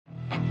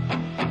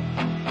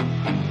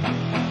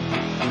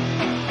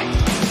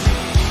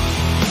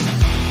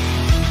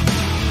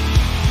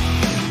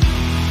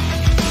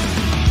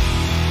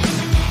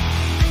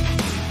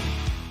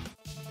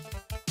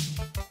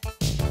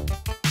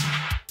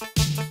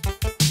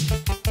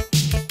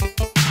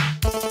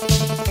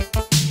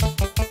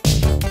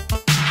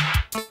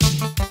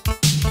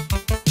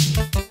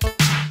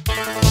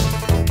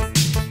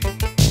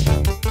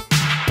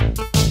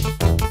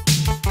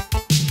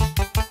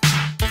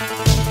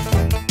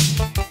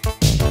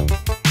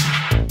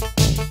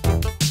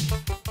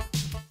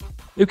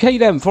Okay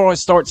then, before I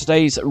start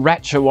today's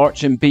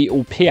Retroarch and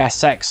Beetle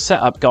PSX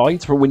setup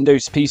guide for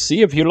Windows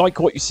PC, if you like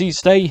what you see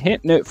today,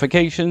 hit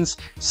notifications,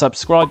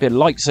 subscribe and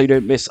like so you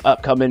don't miss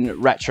upcoming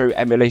retro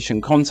emulation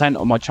content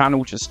on my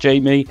channel, just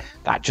Jamie.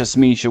 That just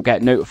means you'll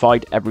get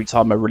notified every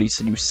time I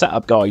release a new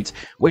setup guide,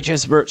 which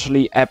is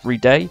virtually every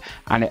day,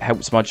 and it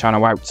helps my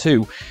channel out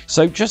too.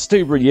 So just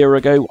over a year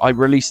ago, I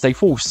released a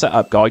full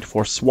setup guide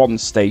for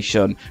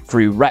Swanstation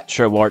through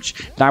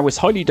Retroarch. Now it's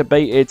highly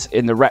debated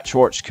in the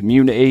Retroarch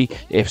community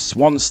if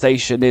Swanstation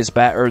is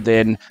better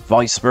than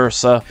vice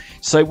versa.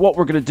 So what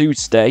we're going to do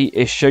today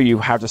is show you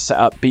how to set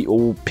up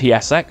Beetle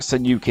PSX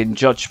and you can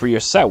judge for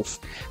yourself.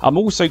 I'm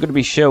also going to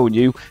be showing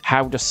you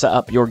how to set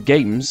up your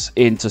games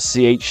into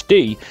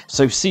CHD.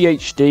 So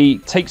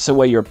CHD takes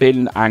away your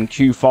bin and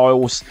queue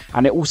files,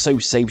 and it also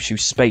saves you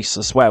space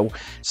as well.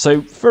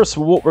 So first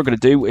of all, what we're going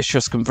to do is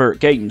just convert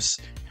games.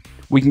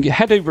 We can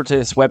head over to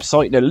this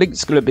website, and the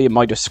link's going to be in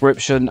my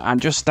description,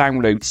 and just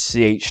download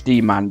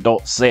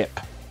chdman.zip.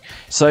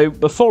 So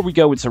before we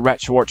go into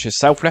Retroarch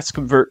itself, let's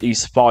convert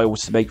these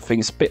files to make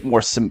things a bit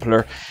more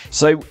simpler.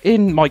 So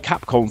in my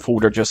Capcom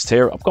folder just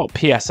here, I've got a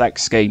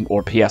PSX game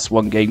or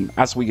PS1 game.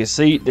 As we can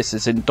see, this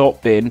is in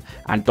 .bin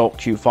and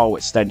 .q file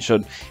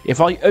extension.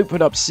 If I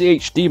open up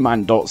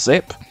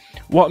chdman.zip,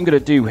 what I'm going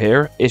to do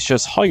here is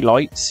just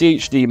highlight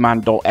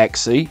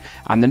chdman.exe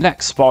and the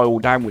next file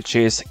down, which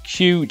is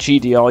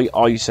qgdi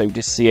iso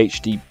to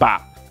ched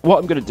bat. What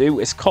I'm going to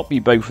do is copy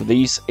both of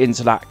these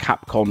into that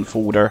Capcom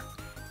folder.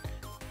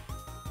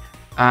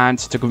 And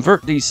to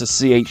convert these to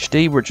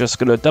CHD, we're just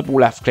going to double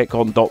left click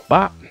on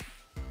 .bat.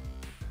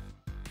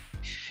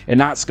 And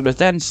that's going to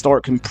then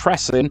start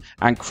compressing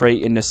and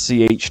creating the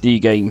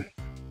CHD game.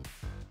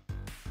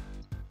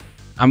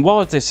 And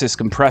while this is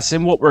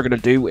compressing, what we're going to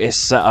do is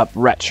set up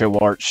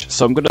Retroarch.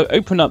 So I'm going to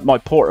open up my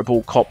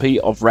portable copy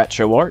of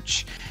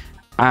Retroarch.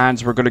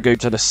 And we're going to go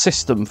to the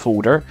system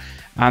folder.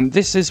 And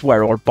this is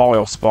where our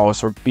BIOS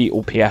files for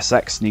Beetle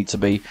PSX need to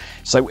be.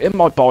 So in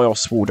my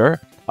BIOS folder,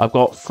 I've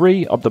got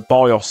 3 of the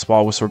BIOS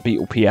files for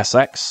Beetle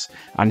PSX,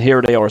 and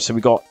here they are. So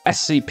we've got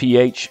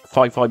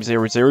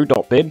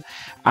scph5500.bin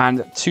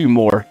and 2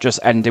 more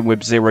just ending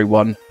with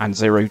 01 and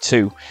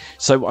 02.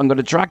 So I'm going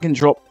to drag and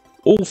drop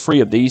all 3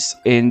 of these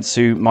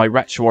into my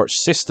Retroarch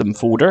system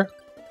folder.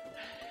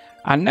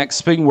 And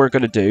next thing we're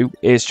going to do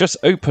is just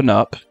open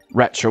up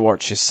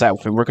Retroarch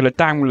itself, and we're going to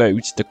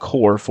download the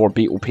core for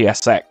Beetle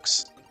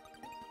PSX.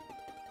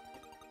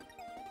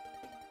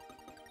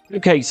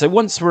 Okay, so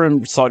once we're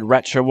inside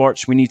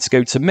Retroarch, we need to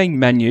go to main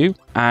menu,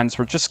 and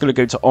we're just going to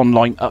go to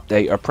online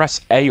updater. Press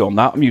A on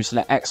that. I'm using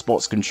an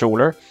Xbox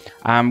controller,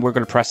 and we're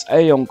going to press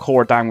A on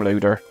core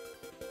downloader.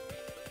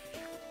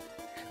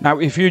 Now,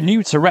 if you're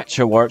new to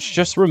Retroarch,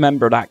 just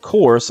remember that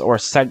cores are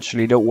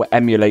essentially little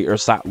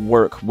emulators that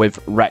work with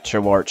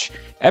Retroarch.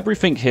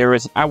 Everything here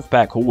is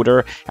alphabetical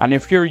order, and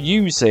if you're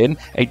using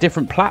a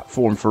different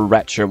platform for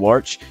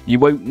Retroarch, you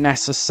won't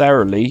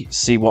necessarily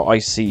see what I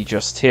see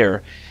just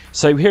here.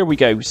 So here we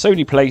go,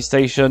 Sony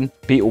PlayStation,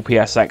 Beetle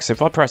PSX.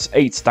 If I press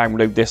A to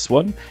download this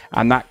one,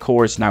 and that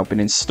core has now been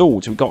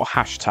installed, we've got a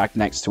hashtag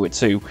next to it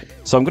too.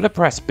 So I'm going to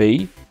press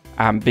B,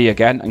 and B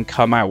again, and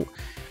come out.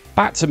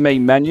 Back to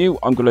main menu,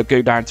 I'm going to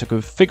go down to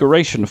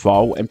configuration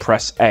file and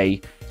press A.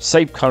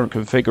 Save current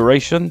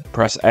configuration,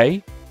 press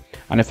A.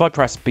 And if I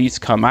press B to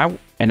come out,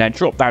 and then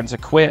drop down to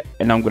quit,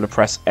 and I'm going to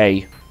press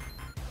A.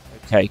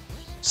 Okay,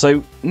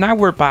 so now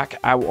we're back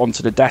out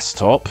onto the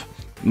desktop.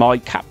 My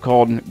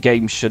Capcom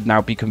game should now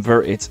be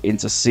converted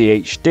into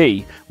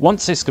CHD.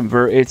 Once it's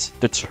converted,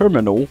 the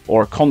terminal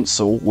or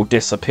console will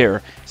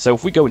disappear. So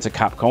if we go into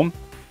Capcom,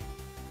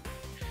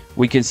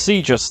 we can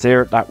see just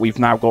here that we've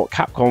now got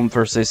Capcom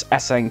versus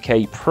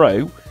SNK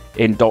Pro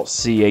in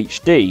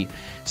 .chd.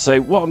 So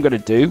what I'm going to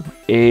do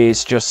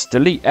is just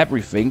delete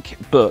everything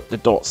but the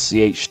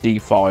 .chd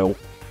file.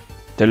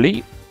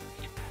 Delete.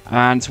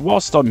 And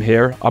whilst I'm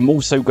here, I'm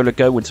also going to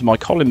go into my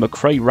Colin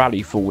McRae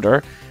Rally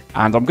folder,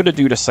 and I'm going to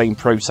do the same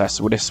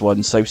process with this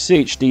one. So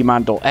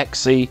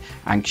chdman.exe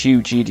and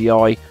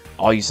qgdi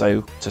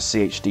iso to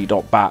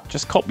ched.bat.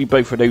 Just copy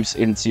both of those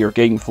into your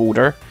game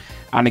folder.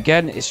 And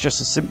again, it's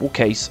just a simple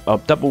case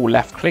of double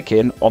left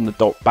clicking on the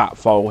 .bat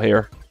file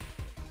here.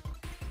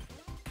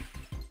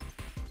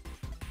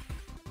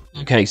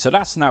 Okay, so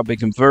that's now been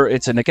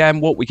converted, and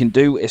again what we can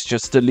do is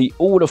just delete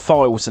all the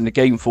files in the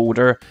game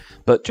folder,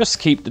 but just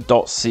keep the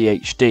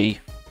 .chd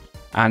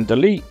and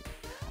delete.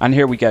 And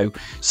here we go.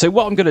 So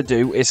what I'm going to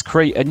do is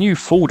create a new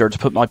folder to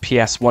put my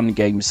PS1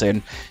 games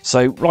in.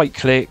 So right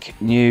click,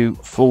 new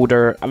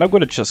folder, and I'm going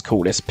to just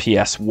call this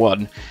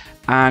PS1.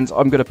 And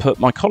I'm going to put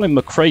my Colin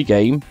McRae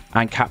game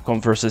and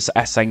Capcom vs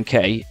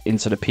SNK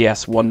into the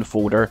PS1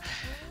 folder.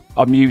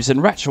 I'm using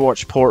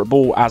Retroarch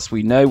Portable, as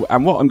we know,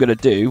 and what I'm going to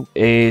do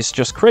is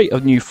just create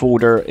a new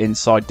folder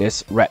inside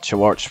this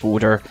Retroarch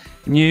folder.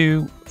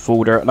 New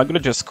folder, and I'm going to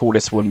just call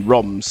this one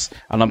ROMs,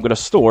 and I'm going to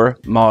store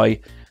my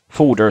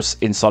folders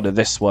inside of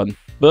this one,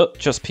 but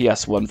just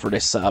PS1 for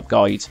this setup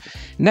guide.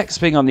 Next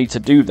thing I need to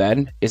do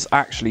then is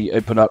actually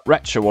open up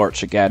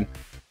Retroarch again.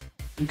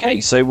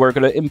 Okay, so we're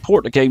going to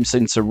import the games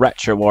into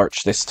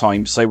Retroarch this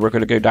time. So we're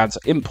going to go down to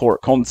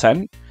import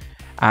content,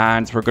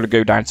 and we're going to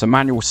go down to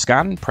manual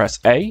scan, press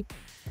A,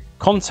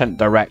 content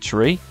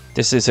directory.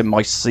 This is in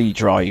my C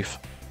drive,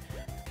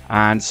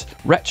 and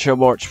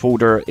Retroarch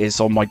folder is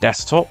on my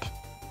desktop.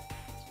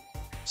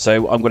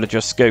 So I'm going to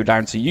just go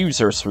down to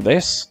users for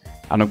this,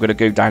 and I'm going to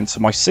go down to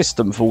my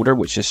system folder,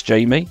 which is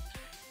Jamie,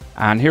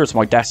 and here's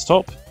my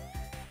desktop,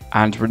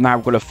 and we're now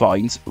going to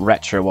find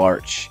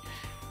Retroarch.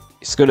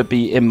 It's going to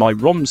be in my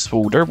ROMs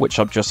folder, which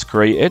I've just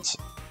created,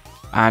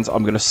 and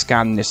I'm going to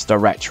scan this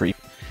directory.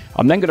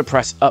 I'm then going to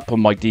press up on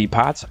my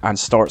D-pad and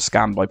start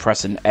scan by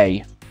pressing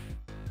A.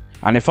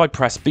 And if I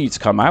press B to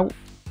come out,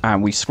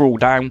 and we scroll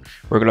down,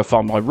 we're going to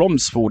find my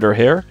ROMs folder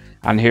here,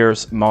 and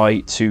here's my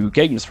 2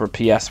 games for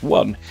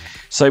PS1.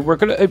 So we're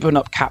going to open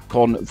up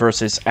Capcom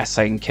versus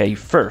SNK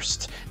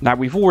first. Now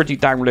we've already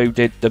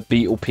downloaded the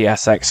Beetle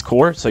PSX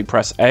core, so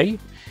press A.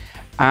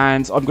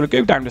 And I'm going to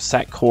go down to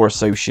set core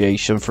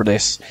association for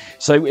this.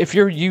 So if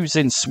you're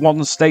using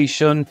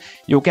Swanstation,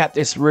 you'll get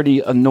this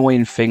really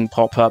annoying thing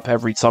pop up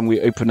every time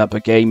we open up a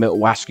game. It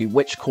will ask you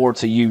which core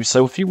to use.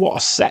 So if you want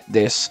to set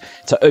this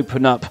to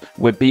open up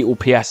with Beetle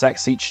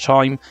PSX each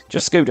time,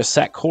 just go to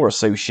set core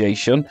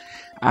association.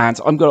 And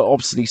I'm going to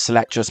obviously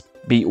select just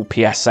Beetle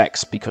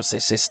PSX because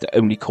this is the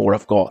only core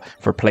I've got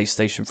for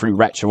PlayStation 3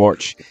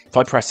 Retroarch. If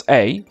I press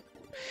A,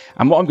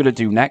 and what I'm going to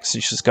do next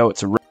is just go up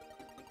to...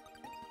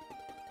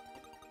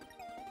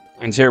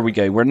 And here we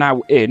go, we're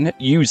now in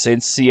using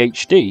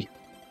CHD.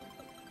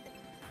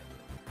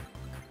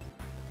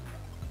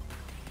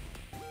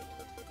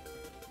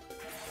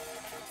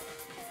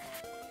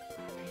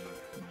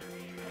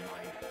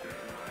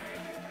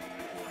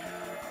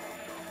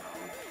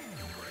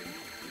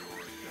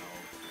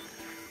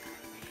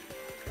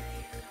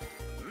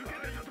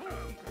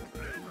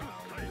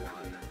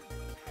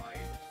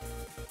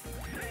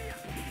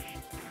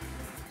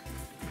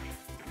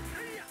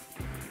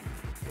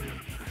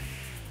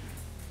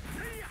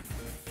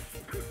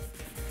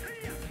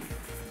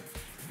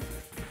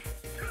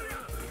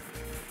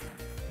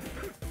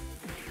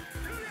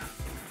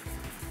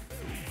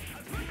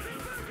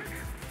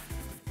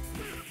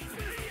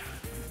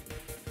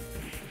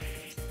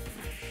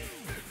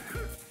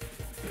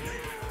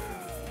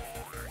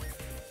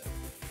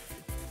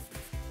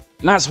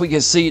 And as we can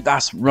see,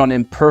 that's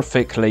running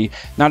perfectly.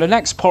 Now the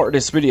next part of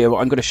this video,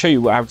 I'm going to show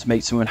you how to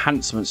make some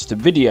enhancements to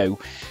video.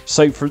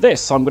 So for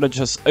this, I'm going to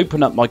just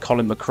open up my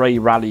Colin McRae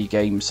Rally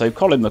game. So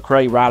Colin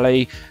McRae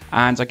Rally,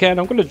 and again,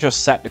 I'm going to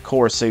just set the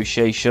core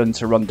association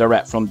to run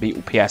direct from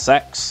Beetle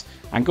PSX,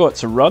 and go up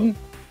to run.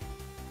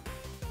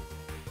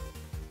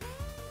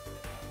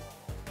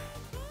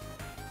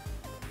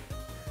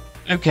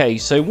 Okay,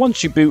 so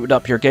once you booted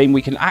up your game,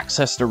 we can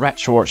access the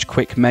Retroarch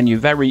quick menu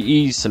very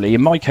easily.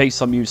 In my case,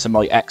 I'm using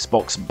my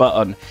Xbox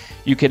button.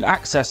 You can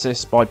access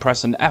this by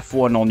pressing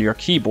F1 on your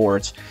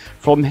keyboard.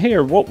 From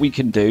here, what we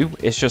can do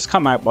is just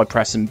come out by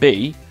pressing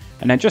B,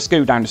 and then just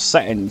go down to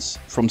settings.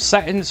 From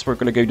settings, we're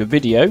going to go to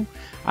video,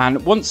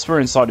 and once we're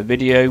inside of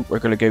video, we're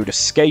going to go to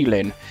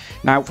scaling.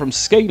 Now from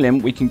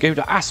scaling, we can go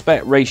to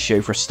aspect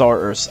ratio for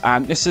starters,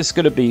 and this is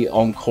going to be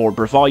on core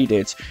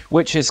provided,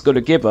 which is going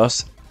to give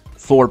us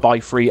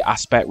 4:3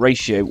 aspect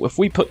ratio. If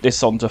we put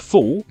this on to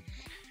full,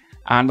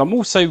 and I'm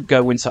also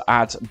going to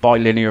add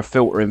bilinear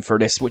filtering for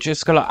this, which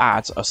is going to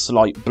add a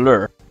slight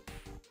blur.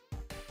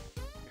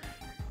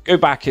 Go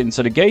back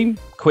into the game,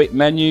 quick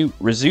menu,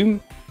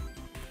 resume.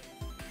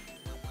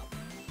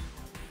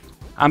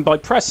 And by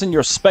pressing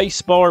your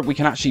space bar, we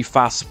can actually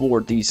fast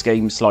forward these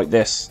games like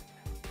this.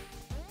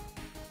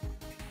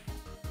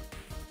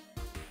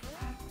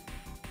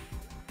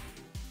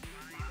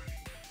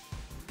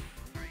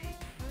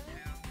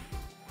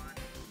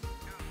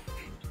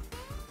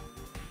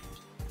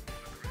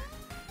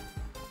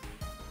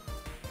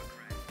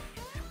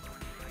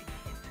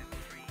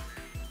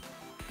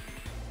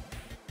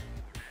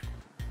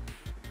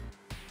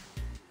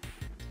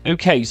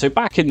 Okay, so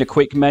back in the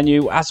quick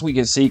menu, as we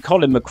can see,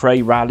 Colin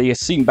McRae Rally has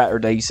seen better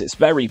days. It's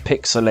very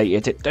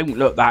pixelated. It don't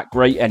look that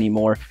great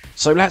anymore.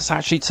 So let's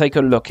actually take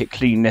a look at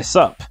cleaning this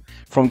up.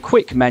 From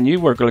quick menu,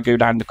 we're going to go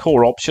down to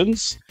core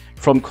options.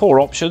 From core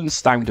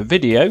options down to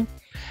video.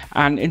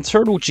 And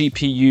internal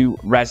GPU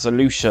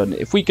resolution.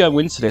 If we go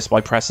into this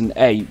by pressing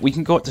A, we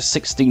can go up to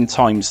 16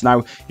 times.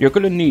 Now, you're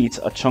going to need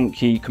a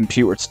chunky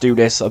computer to do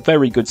this, a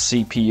very good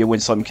CPU in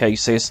some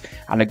cases,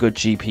 and a good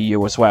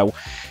GPU as well.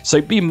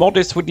 So be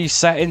modest with these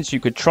settings. You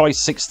could try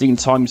 16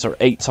 times or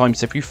 8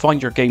 times. If you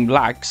find your game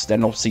lags,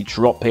 then obviously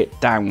drop it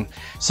down.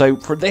 So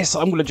for this,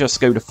 I'm going to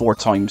just go to 4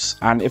 times.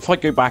 And if I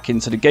go back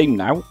into the game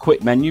now,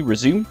 quick menu,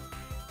 resume.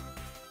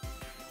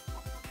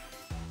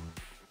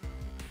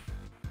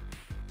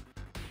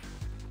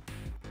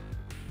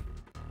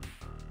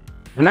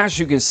 And as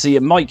you can see,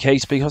 in my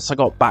case, because I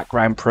got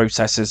background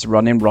processes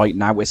running right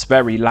now, it's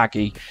very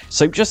laggy.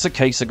 So just in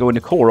case, I go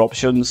into core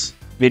options,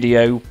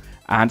 video,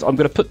 and I'm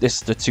going to put this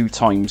to 2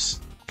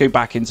 times. Go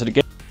back into the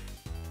game.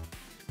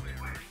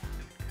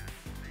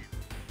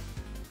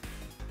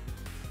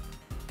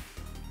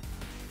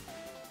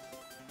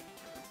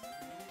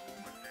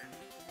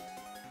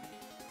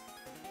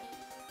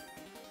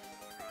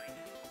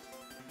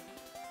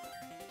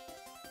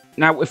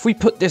 Now, if we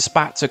put this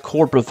back to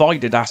core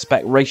provided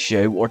aspect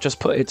ratio, or just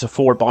put it to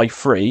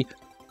 4:3,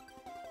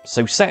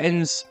 so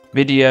settings,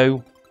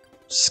 video,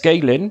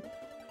 scaling,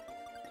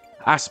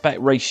 aspect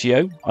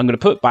ratio, I'm going to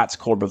put back to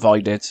core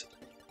provided.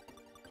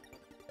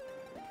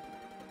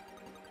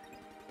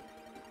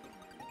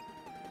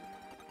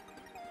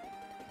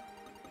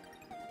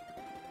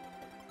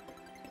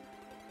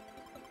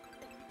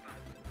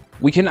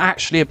 We can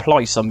actually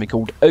apply something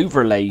called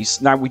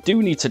overlays. Now, we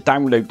do need to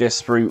download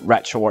this through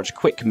Retroarch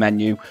quick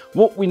menu.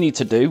 What we need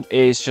to do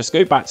is just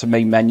go back to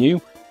main menu,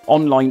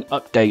 online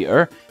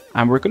updater,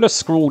 and we're going to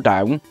scroll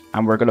down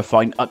and we're going to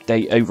find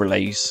update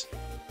overlays.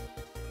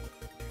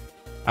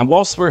 And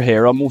whilst we're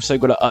here, I'm also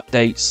going to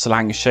update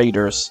slang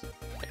shaders.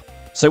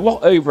 So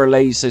what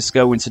overlays is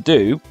going to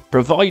do,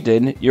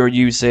 providing you're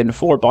using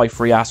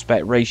 4:3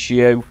 aspect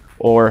ratio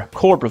or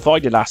core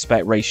provided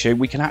aspect ratio,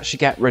 we can actually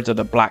get rid of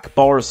the black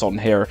bars on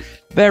here.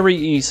 Very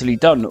easily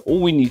done.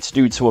 All we need to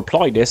do to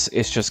apply this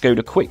is just go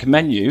to quick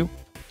menu,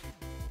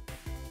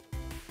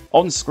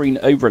 on screen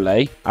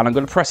overlay, and I'm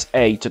going to press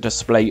A to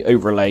display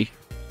overlay.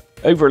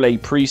 Overlay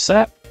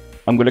preset,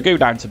 I'm going to go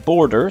down to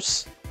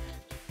borders,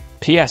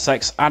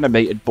 PSX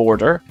animated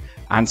border,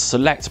 and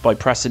select by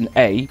pressing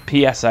A,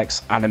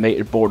 PSX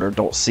animated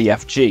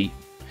border.cfg.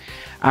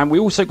 And we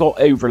also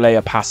got overlay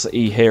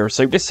opacity here,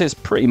 so this is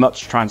pretty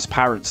much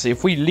transparency.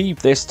 If we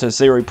leave this to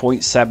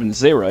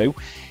 0.70,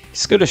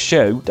 it's going to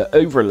show the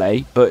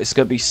overlay, but it's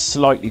going to be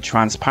slightly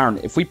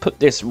transparent. If we put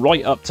this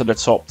right up to the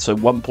top to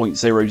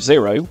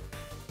 1.00,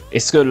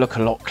 it's going to look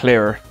a lot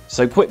clearer.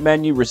 So quick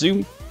menu,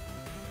 resume.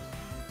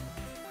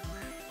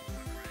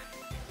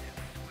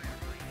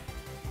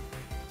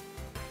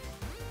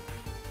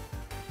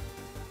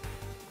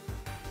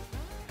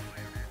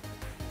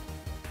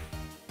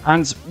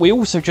 And we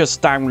also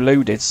just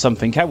downloaded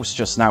something else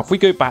just now. If we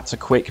go back to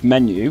quick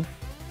menu,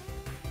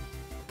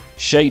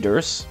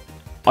 shaders,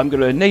 I'm going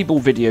to enable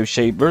video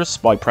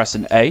shaders by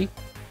pressing A.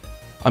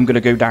 I'm going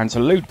to go down to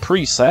load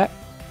preset,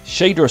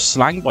 shader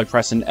slang by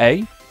pressing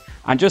A.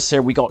 And just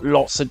here we got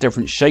lots of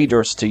different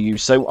shaders to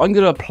use. So I'm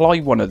going to apply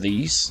one of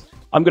these.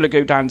 I'm going to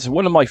go down to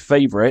one of my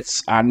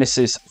favorites, and this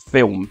is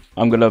film.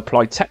 I'm going to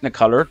apply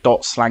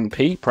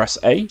technicolor.slangp, press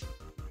A.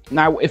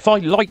 Now, if I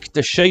like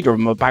the shader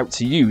I'm about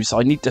to use,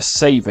 I need to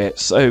save it.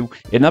 So,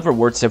 in other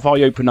words, if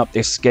I open up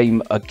this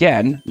game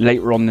again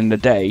later on in the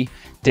day,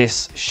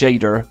 this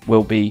shader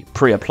will be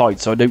pre-applied,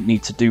 so I don't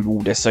need to do all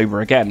this over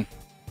again.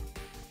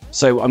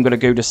 So, I'm going to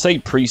go to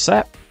Save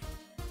Preset,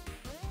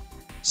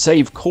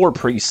 Save Core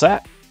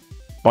Preset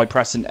by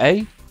pressing A.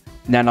 And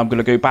then I'm going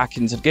to go back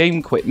into the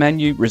game, quick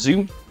menu,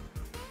 resume.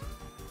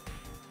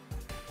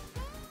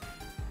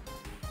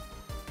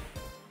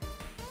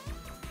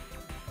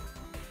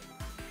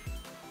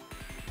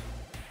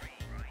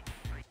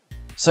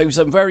 So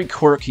some very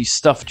quirky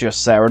stuff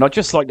just there, and I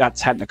just like that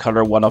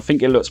Technicolor one. I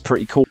think it looks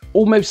pretty cool.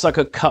 Almost like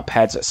a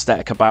Cuphead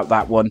aesthetic about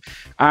that one.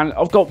 And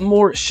I've got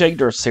more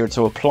shaders here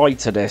to apply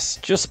to this,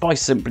 just by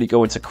simply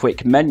going to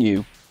quick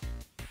menu.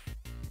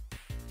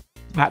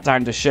 Back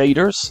down to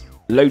shaders,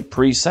 load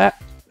preset,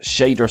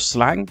 shader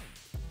slang.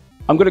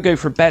 I'm going to go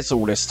for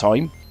bezel this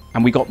time,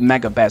 and we got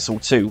mega bezel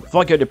too. If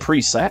I go to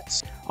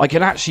presets, I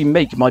can actually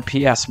make my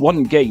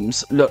PS1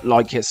 games look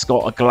like it's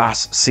got a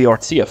glass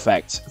CRT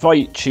effect. If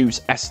I choose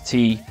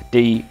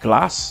STD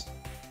glass,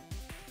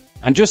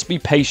 and just be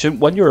patient,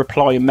 when you're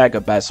applying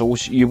mega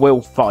bezels, you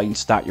will find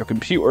that your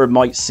computer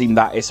might seem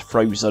that it's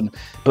frozen,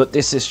 but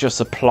this is just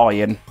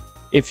applying.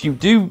 If you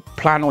do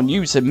plan on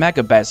using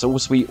mega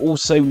bezels, we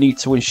also need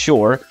to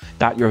ensure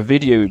that your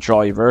video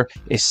driver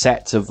is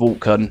set to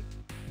Vulkan.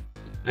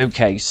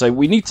 Okay, so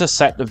we need to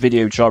set the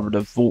video driver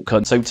to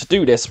Vulkan. So to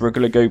do this, we're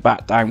going to go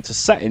back down to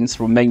settings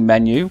from main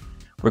menu.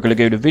 We're going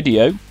to go to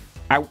video,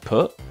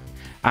 output,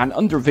 and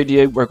under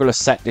video, we're going to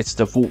set this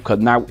to Vulkan.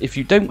 Now, if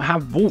you don't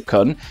have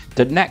Vulkan,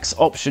 the next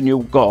option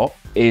you've got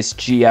is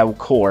GL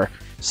Core.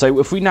 So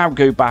if we now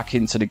go back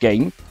into the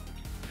game,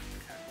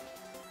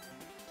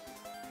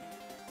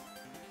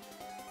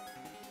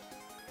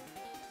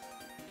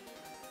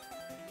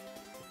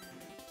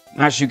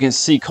 as you can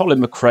see, Colin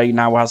McRae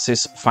now has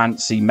this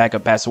fancy mega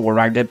bezel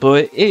around it,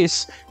 but it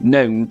is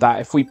known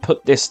that if we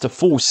put this to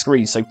full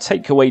screen, so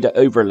take away the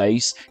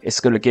overlays, it's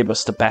going to give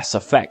us the best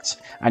effect.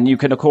 And you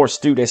can, of course,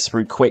 do this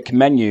through quick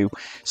menu.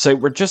 So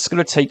we're just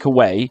going to take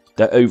away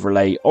the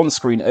overlay.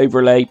 On-screen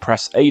overlay,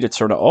 press A to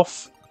turn it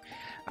off.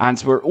 And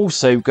we're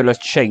also going to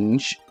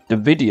change the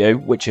video,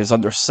 which is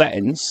under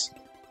settings,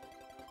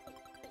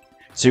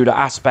 to the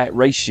aspect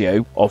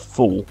ratio of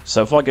full.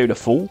 So if I go to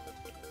full,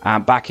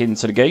 and back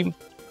into the game,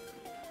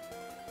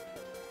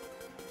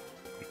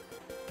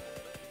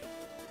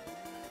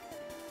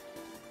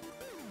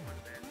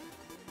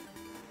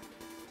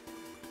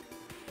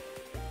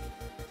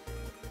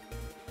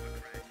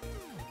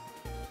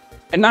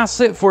 And that's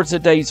it for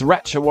today's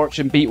Retroarch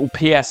and Beetle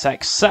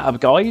PSX setup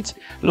guide.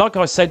 Like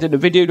I said in the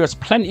video, there's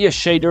plenty of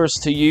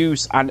shaders to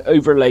use and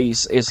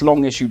overlays as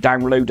long as you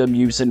download them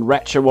using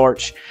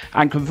Retroarch.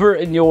 And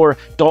converting your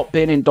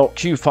 .bin and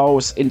 .q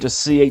files into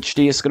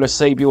CHD is going to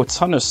save you a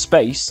ton of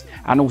space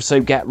and also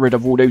get rid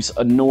of all those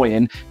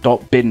annoying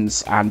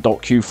 .bins and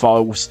 .q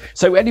files.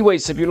 So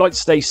anyways, if you like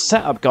today's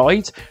setup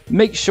guide,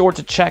 make sure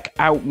to check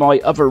out my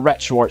other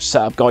Retroarch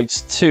setup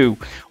guides too.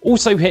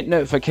 Also hit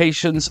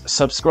notifications,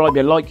 subscribe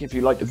and like if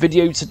you like the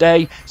video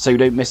today so you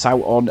don't miss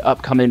out on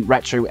upcoming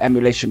retro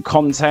emulation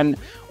content.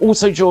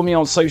 Also join me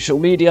on social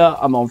media.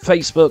 I'm on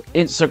Facebook,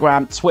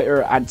 Instagram,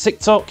 Twitter and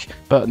TikTok.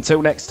 But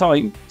until next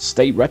time,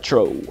 stay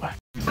retro.